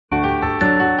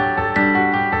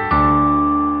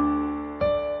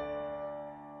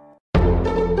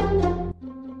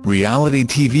Reality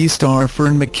TV star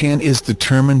Ferne McCann is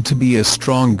determined to be a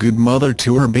strong good mother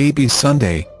to her baby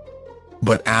Sunday.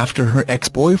 But after her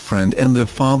ex-boyfriend and the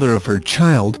father of her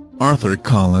child, Arthur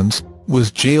Collins,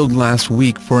 was jailed last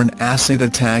week for an acid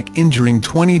attack injuring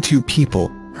 22 people,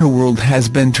 her world has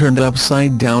been turned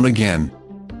upside down again.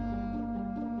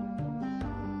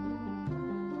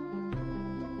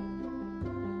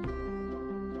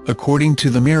 According to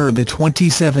the Mirror, the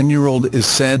 27-year-old is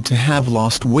said to have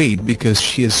lost weight because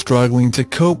she is struggling to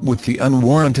cope with the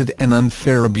unwarranted and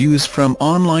unfair abuse from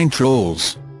online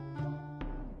trolls.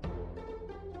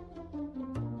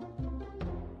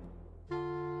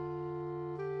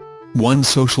 One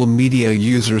social media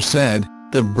user said,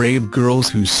 "The brave girls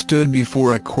who stood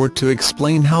before a court to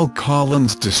explain how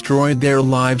Collins destroyed their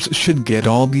lives should get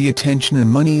all the attention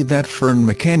and money that Ferne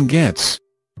McCann gets."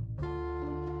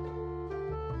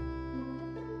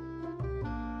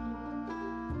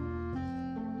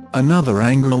 Another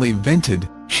angrily vented,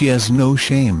 "She has no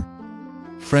shame."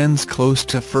 Friends close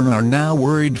to Ferne are now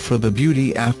worried for the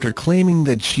beauty after claiming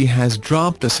that she has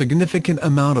dropped a significant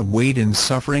amount of weight and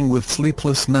suffering with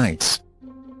sleepless nights.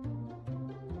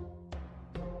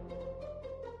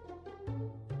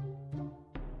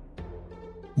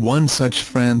 One such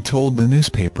friend told the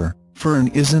newspaper, "Ferne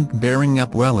isn't bearing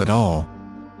up well at all.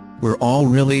 We're all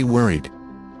really worried.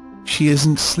 She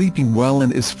isn't sleeping well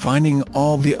and is finding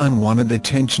all the unwanted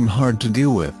attention hard to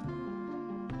deal with."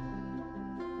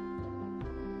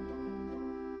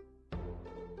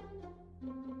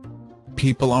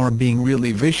 "People are being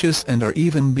really vicious and are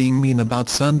even being mean about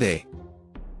Sunday.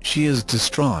 She is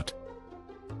distraught."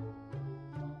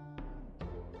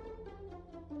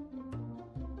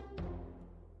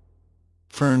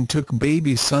 Ferne took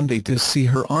baby Sunday to see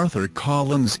her Arthur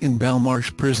Collins in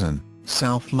Belmarsh Prison,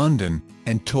 South London,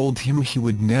 and told him he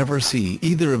would never see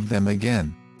either of them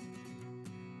again.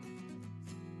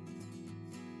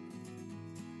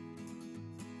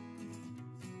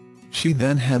 She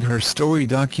then had her story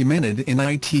documented in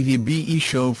ITV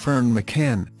show Ferne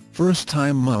McCann, First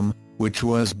Time Mum, which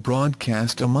was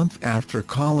broadcast a month after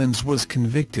Collins was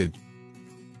convicted.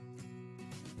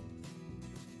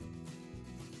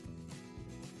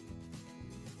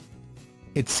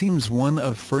 It seems one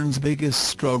of Ferne's biggest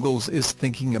struggles is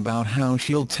thinking about how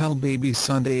she'll tell baby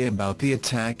Sunday about the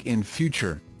attack in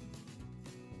future.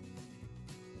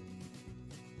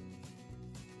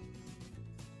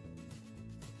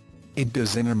 "It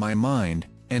does enter my mind,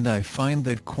 and I find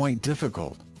that quite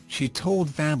difficult," she told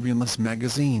Fabulous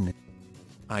magazine.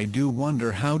 "I do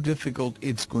wonder how difficult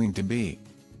it's going to be.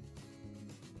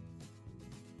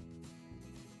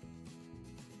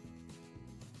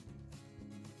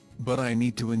 But I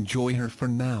need to enjoy her for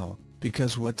now,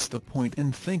 because what's the point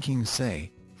in thinking,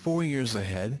 say, 4 years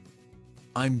ahead?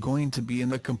 I'm going to be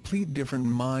in a complete different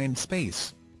mind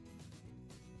space.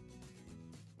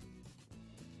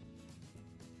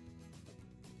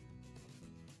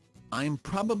 I'm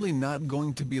probably not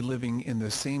going to be living in the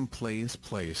same place,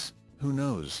 who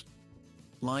knows?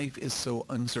 Life is so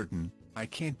uncertain, I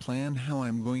can't plan how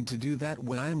I'm going to do that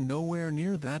when I'm nowhere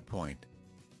near that point."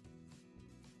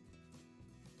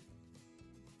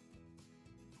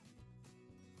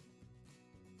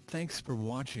 Thanks for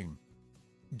watching.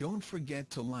 Don't forget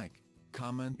to like,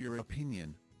 comment your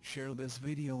opinion, share this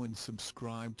video and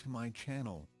subscribe to my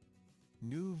channel.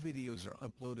 New videos are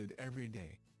uploaded every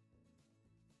day.